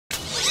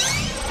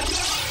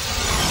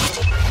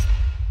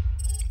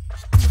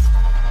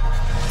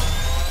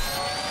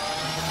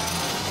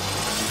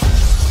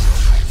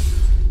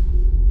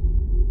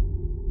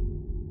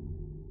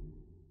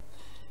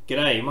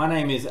Hey, my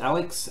name is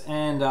Alex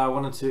and I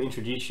wanted to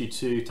introduce you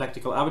to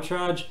Tactical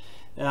Arbitrage.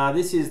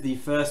 This is the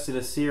first in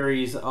a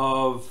series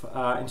of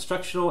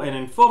instructional and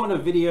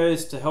informative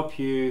videos to help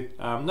you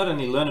not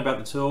only learn about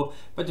the tool,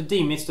 but to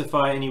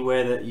demystify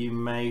anywhere that you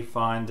may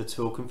find the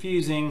tool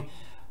confusing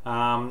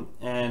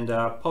and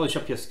polish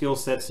up your skill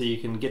set so you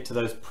can get to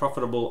those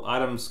profitable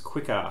items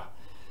quicker.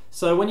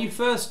 So when you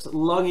first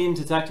log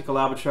into Tactical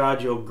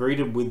Arbitrage, you're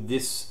greeted with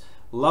this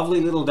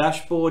lovely little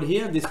dashboard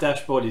here. This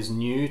dashboard is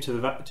new to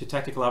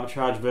Tactical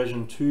Arbitrage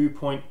version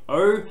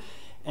 2.0,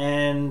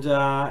 and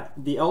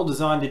the old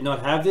design did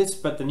not have this,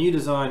 but the new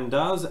design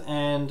does,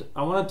 and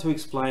I wanted to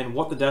explain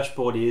what the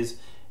dashboard is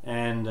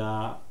and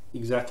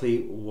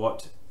exactly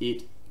what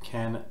it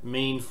can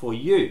mean for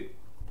you.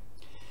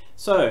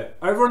 So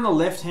over on the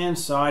left hand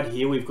side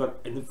here, we've got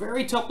in the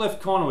very top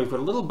left corner, we've got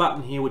a little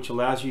button here which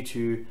allows you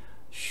to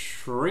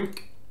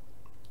shrink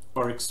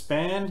or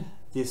expand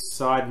this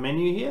side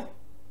menu here.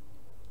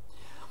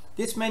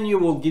 This menu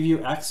will give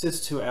you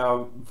access to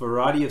our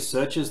variety of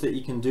searches that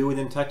you can do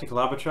within Tactical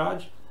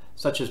Arbitrage,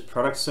 such as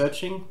product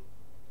searching,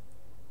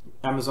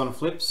 Amazon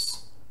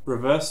flips,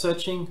 reverse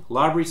searching,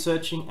 library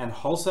searching, and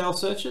wholesale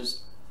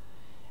searches.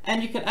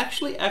 And you can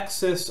actually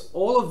access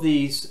all of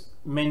these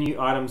menu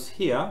items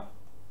here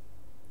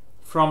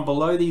from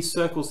below these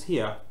circles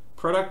here.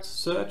 Product,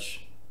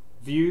 search,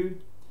 view,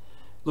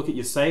 look at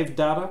your saved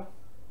data.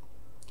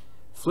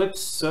 Flips,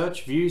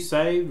 search, view,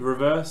 save,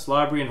 reverse,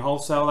 library, and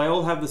wholesale, they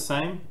all have the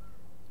same.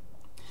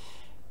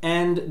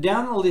 And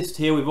down the list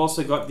here, we've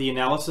also got the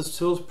analysis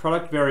tools,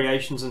 product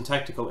variations, and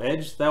tactical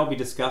edge. They'll be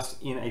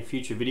discussed in a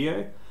future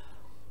video.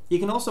 You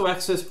can also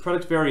access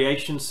product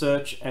variation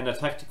search and a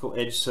tactical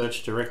edge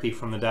search directly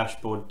from the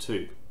dashboard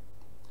too.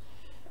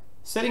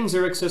 Settings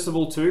are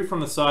accessible too from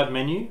the side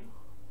menu,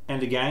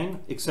 and again,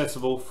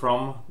 accessible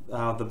from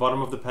the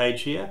bottom of the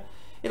page here.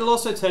 It'll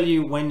also tell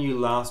you when you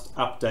last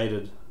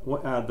updated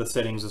the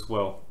settings as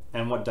well,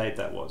 and what date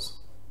that was.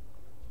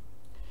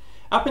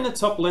 Up in the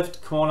top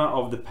left corner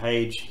of the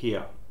page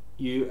here,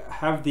 you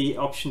have the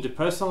option to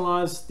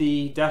personalize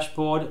the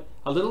dashboard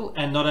a little,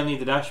 and not only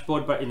the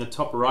dashboard, but in the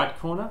top right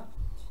corner,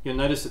 you'll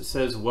notice it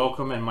says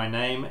welcome and my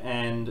name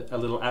and a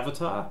little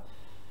avatar.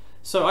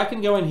 So I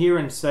can go in here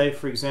and say,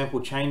 for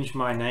example, change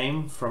my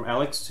name from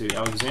Alex to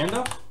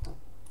Alexander,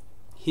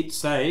 hit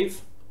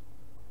save,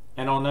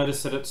 and I'll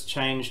notice that it's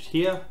changed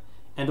here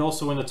and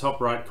also in the top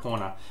right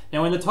corner.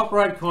 Now in the top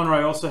right corner,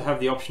 I also have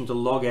the option to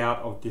log out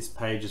of this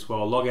page as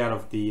well, log out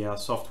of the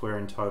software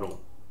in total.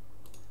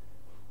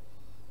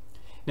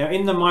 Now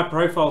in the My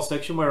Profile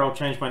section, where I'll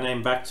change my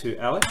name back to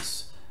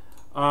Alex,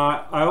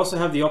 I also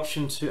have the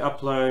option to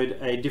upload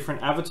a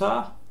different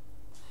avatar.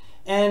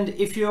 And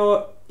if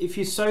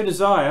you so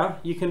desire,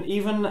 you can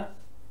even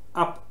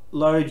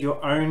upload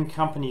your own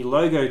company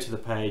logo to the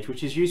page,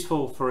 which is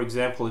useful, for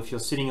example, if you're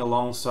sitting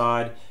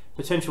alongside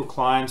potential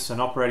clients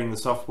and operating the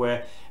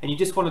software and you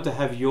just wanted to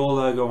have your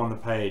logo on the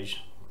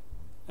page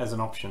as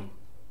an option.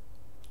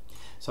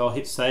 So I'll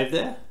hit save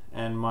there,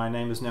 and my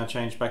name is now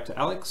changed back to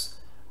Alex.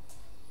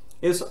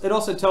 It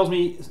also tells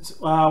me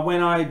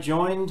when I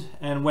joined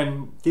and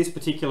when this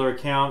particular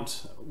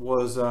account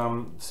was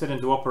set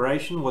into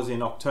operation was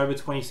in October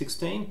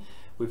 2016.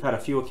 We've had a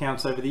few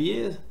accounts over the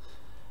years,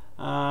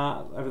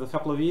 over the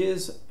couple of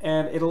years,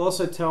 and it'll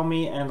also tell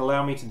me and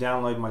allow me to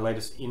download my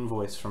latest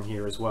invoice from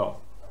here as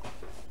well.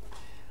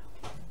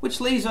 Which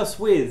leaves us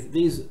with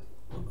these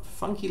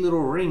funky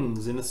little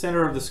rings in the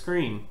center of the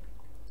screen.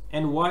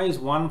 And why is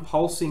one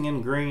pulsing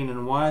in green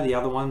and why are the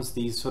other ones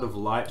these sort of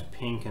light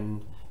pink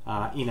and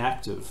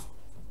inactive?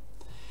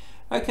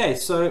 Okay,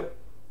 so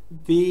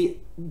the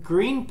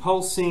green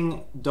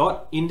pulsing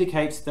dot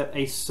indicates that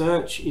a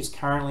search is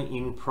currently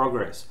in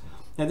progress.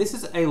 Now this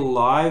is a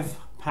live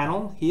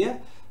panel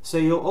here, so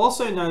you'll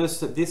also notice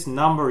that this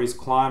number is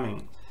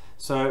climbing.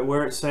 So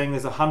where it's saying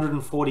there's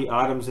 140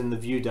 items in the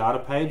view data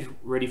page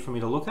ready for me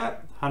to look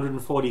at,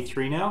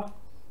 143 now.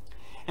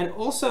 And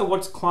also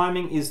what's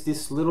climbing is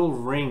this little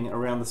ring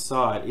around the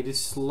side. It is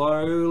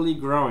slowly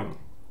growing.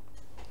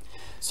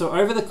 So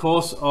over the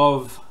course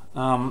of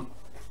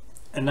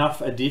enough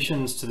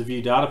additions to the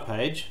view data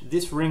page,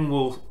 this ring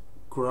will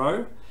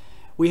grow.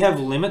 We have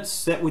limits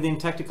set within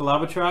Tactical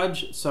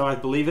Arbitrage, so I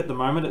believe at the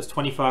moment it's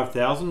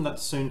 25,000.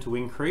 That's soon to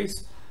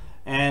increase.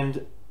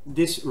 And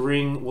this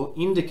ring will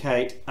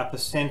indicate a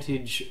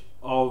percentage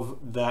of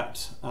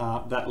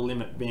that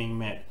limit being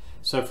met.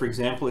 So for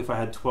example, if I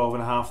had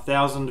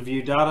 12,500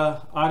 view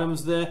data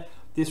items there,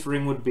 this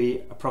ring would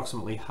be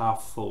approximately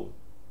half full.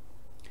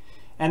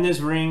 And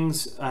there's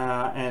rings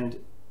and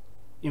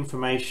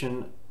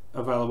information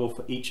available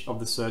for each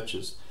of the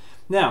searches.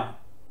 Now,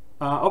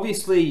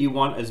 obviously you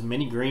want as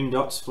many green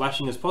dots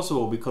flashing as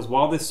possible, because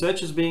while this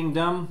search is being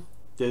done,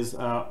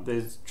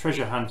 there's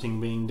treasure hunting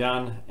being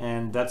done,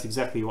 and that's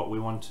exactly what we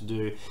want to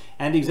do,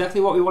 and exactly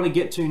what we want to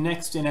get to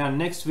next in our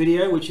next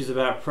video, which is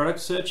about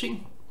product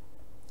searching.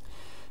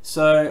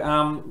 So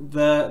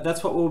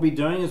that's what we'll be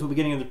doing, is we'll be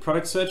getting into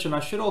product search. And I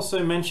should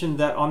also mention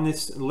that on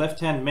this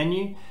left hand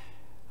menu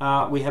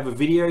we have a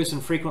videos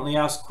and frequently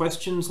asked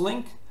questions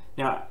link.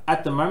 Now,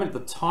 at the moment,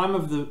 at the time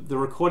of the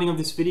recording of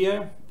this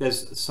video,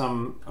 there's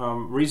some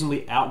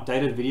reasonably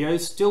outdated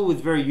videos, still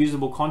with very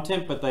usable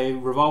content, but they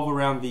revolve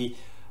around the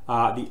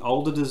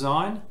older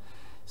design.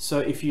 So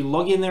if you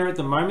log in there at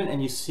the moment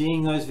and you're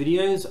seeing those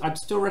videos, I'd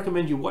still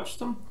recommend you watch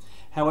them.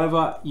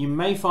 However, you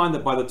may find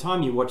that by the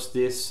time you watch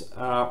this,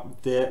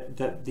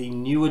 that the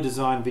newer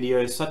design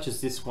videos, such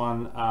as this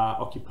one, are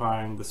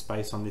occupying the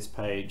space on this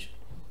page.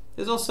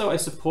 There's also a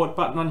support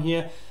button on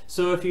here,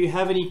 so if you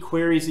have any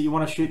queries that you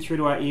want to shoot through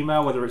to our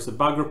email, whether it's a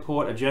bug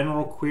report, a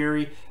general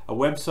query, a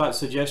website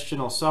suggestion,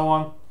 or so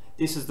on,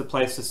 this is the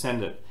place to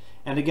send it.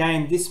 And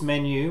again, this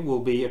menu will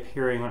be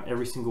appearing on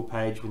every single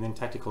page within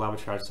Tactical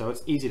Arbitrage, so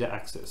it's easy to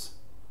access.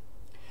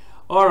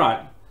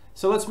 Alright,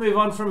 so let's move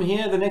on from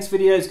here. The next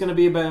video is going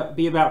to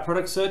be about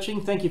product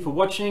searching. Thank you for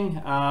watching.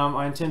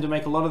 I intend to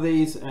make a lot of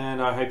these,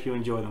 and I hope you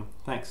enjoy them.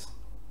 Thanks.